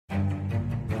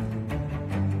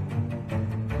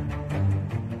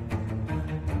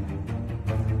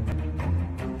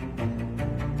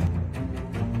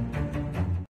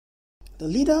The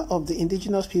leader of the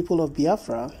indigenous people of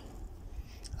Biafra,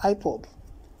 IPOB,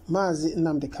 Mazi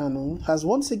NNAMDI KANU, has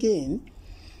once again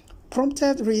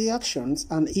prompted reactions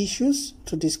and issues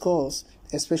to discuss,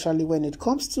 especially when it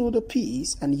comes to the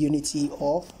peace and unity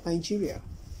of Nigeria.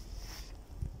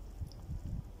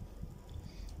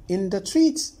 In the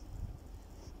tweet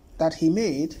that he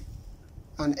made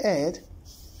and aired,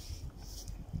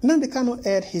 NNAMDI KANU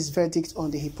aired his verdict on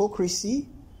the hypocrisy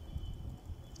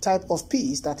type of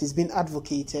peace that is being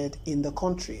advocated in the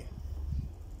country.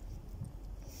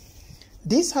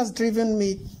 This has driven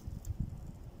me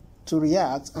to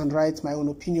react and write my own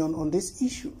opinion on this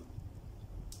issue.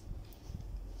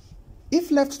 If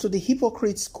left to the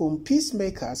hypocrites cum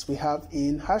peacemakers we have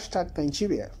in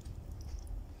 #Nigeria,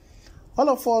 all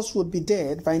of us would be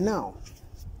dead by now.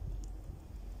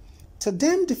 To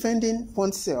them, defending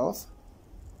oneself,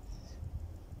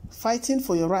 fighting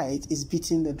for your right is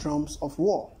beating the drums of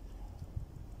war.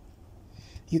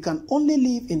 You can only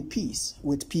live in peace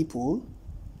with people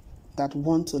that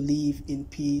want to live in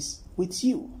peace with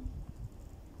you.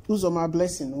 Uzoma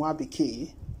Blessing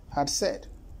Wabike had said.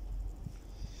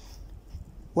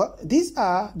 Well, these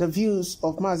are the views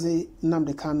of Mazi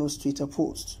NNAMDI KANU's Twitter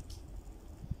post.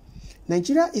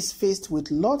 Nigeria is faced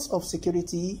with lots of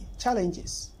security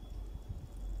challenges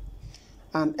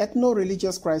and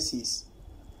ethno-religious crises,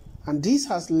 and this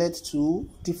has led to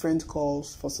different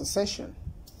calls for secession.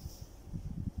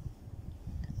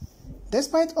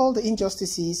 Despite all the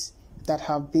injustices that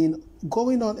have been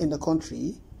going on in the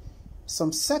country,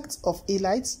 some sects of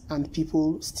elites and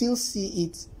people still see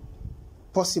it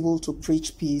possible to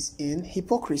preach peace in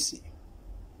hypocrisy.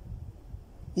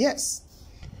 Yes,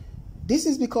 this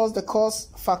is because the cause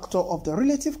factor of the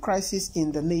relative crisis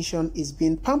in the nation is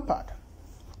being pampered,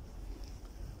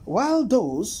 while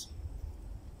those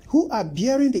who are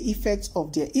bearing the effects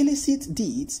of their illicit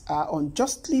deeds are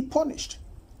unjustly punished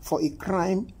for a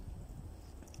crime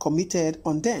committed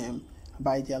on them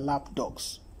by their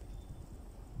lapdogs.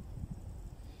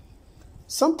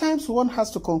 Sometimes one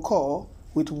has to concur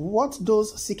with what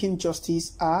those seeking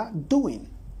justice are doing,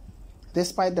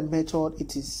 despite the method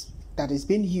that is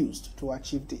being used to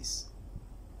achieve this.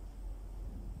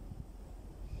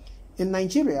 In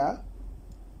Nigeria,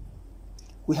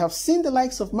 we have seen the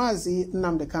likes of Mazi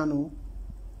NNAMDI KANU,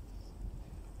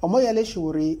 Omoyele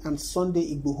Sowore, and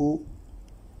Sunday Igboho,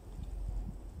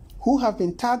 who have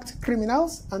been tagged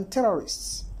criminals and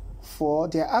terrorists for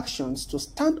their actions to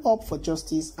stand up for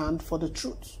justice and for the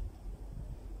truth.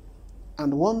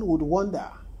 And one would wonder,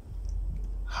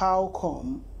 how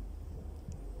come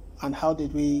and how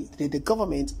did the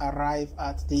government arrive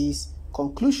at this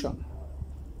conclusion?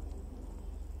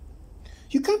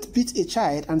 You can't beat a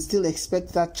child and still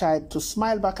expect that child to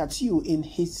smile back at you in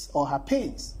his or her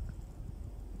pains.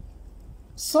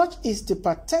 Such is the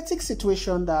pathetic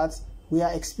situation that we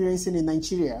are experiencing in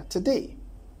Nigeria today.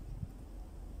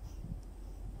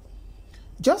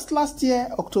 Just last year,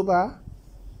 October,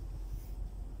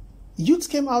 youth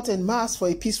came out en masse for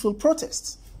a peaceful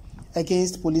protest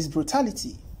against police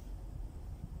brutality.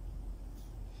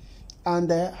 And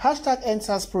the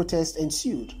 #EndSARS protest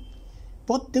ensued.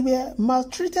 But they were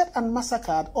maltreated and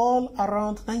massacred all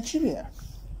around Nigeria.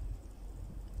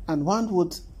 And one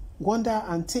would wonder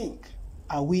and think,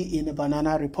 are we in a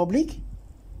banana republic?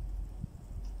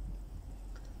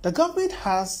 The government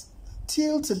has,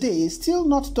 till today, still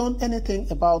not done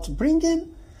anything about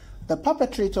bringing the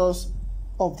perpetrators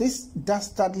of this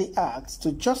dastardly acts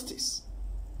to justice.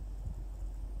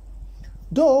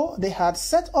 Though they had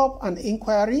set up an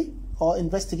inquiry or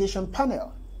investigation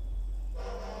panel.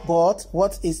 But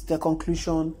what is the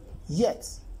conclusion yet?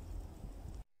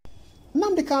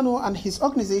 NNAMDI KANU and his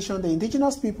organization, the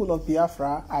Indigenous People of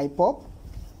Biafra, IPOB,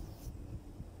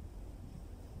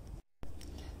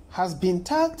 has been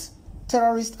tagged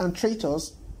terrorists and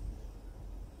traitors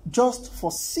just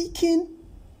for seeking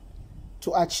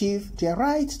to achieve their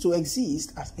right to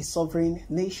exist as a sovereign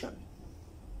nation.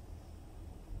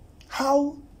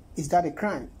 How is that a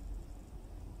crime?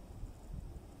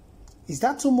 Is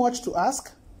that too much to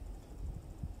ask?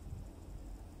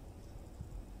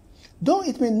 Though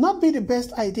it may not be the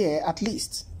best idea, at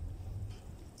least,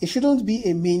 it shouldn't be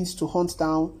a means to hunt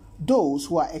down those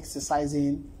who are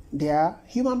exercising their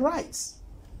human rights.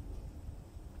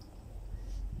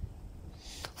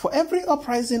 For every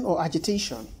uprising or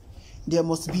agitation, there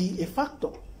must be a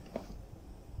factor.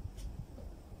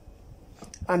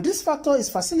 And this factor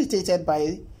is facilitated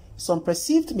by some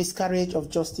perceived miscarriage of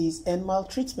justice and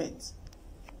maltreatment.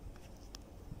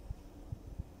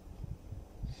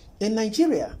 In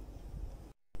Nigeria,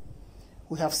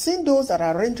 we have seen those that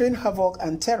are rendering havoc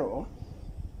and terror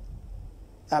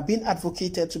are being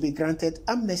advocated to be granted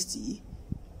amnesty,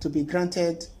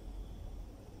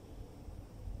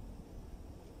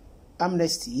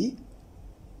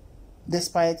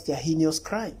 despite their heinous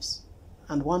crimes.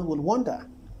 And one will wonder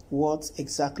what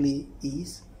exactly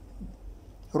is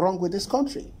wrong with this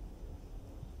country.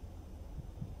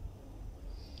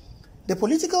 The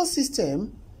political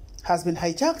system has been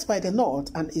hijacked by the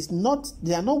North and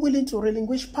they are not willing to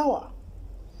relinquish power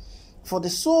for the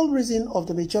sole reason of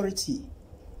the majority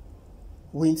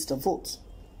wins the vote,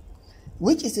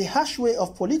 which is a harsh way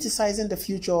of politicizing the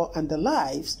future and the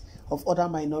lives of other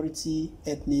minority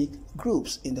ethnic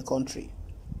groups in the country.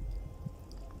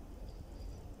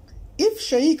 If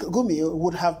Sheikh Gumi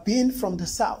would have been from the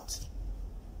South,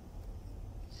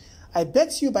 I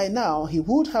bet you by now he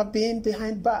would have been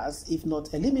behind bars if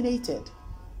not eliminated.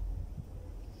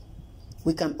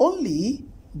 We can only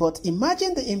but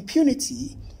imagine the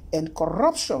impunity and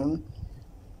corruption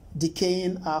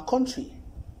decaying our country.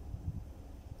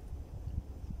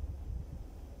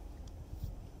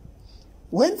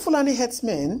 When Fulani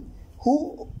headsmen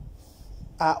who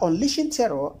are unleashing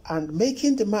terror and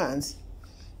making demands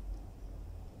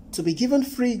to be given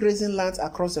free grazing lands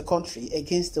across the country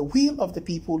against the will of the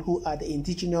people who are the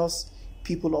indigenous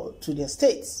people to their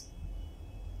states,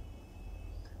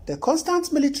 the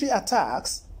constant military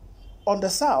attacks on the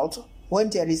South when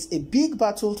there is a big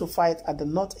battle to fight at the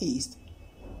Northeast,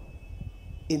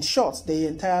 in short,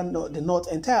 the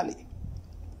North entirely.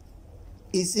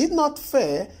 Is it not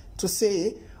fair to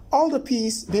say all the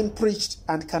peace being preached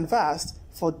and canvassed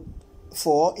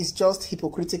for is just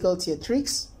hypocritical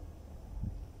theatrics?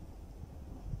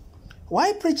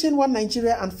 Why preaching one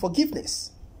Nigeria and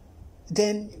forgiveness,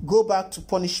 then go back to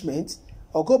punishment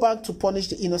or go back to punish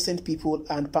the innocent people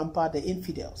and pamper the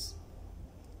infidels?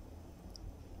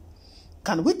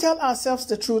 Can we tell ourselves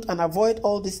the truth and avoid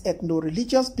all this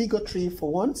ethno-religious bigotry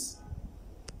for once?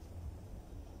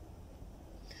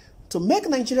 To make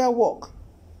Nigeria work,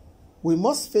 we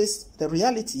must face the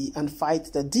reality and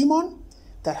fight the demon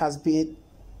that has been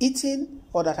eaten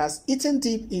or that has eaten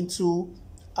deep into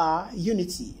our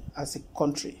unity as a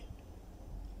country.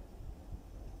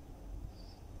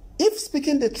 If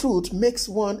speaking the truth makes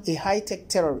one a high-tech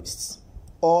terrorist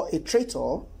or a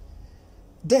traitor,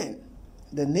 then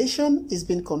the nation is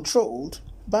being controlled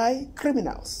by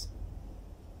criminals.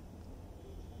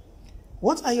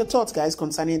 What are your thoughts, guys,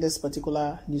 concerning this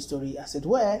particular news story, as it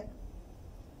were?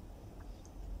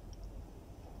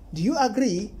 Do you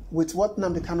agree with what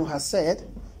Nnamdi Kanu has said,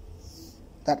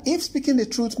 that if speaking the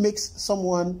truth makes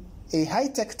someone a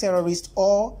high-tech terrorist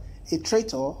or a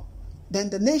traitor, then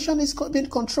the nation is being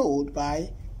controlled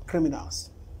by criminals?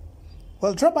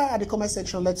 Well, drop by at the comment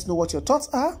section. Let's know what your thoughts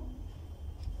are.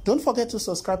 Don't forget to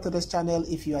subscribe to this channel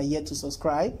if you are yet to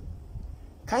subscribe.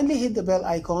 Kindly hit the bell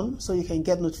icon so you can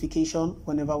get notification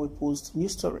whenever we post new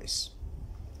stories.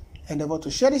 Endeavor to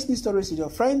share these news stories with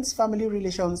your friends, family,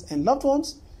 relations, and loved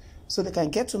ones so they can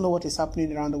get to know what is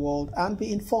happening around the world and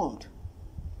be informed.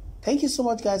 Thank you so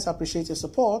much, guys. I appreciate your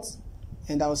support,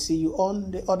 and I will see you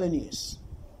on the other news.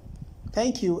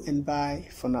 Thank you and bye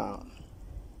for now.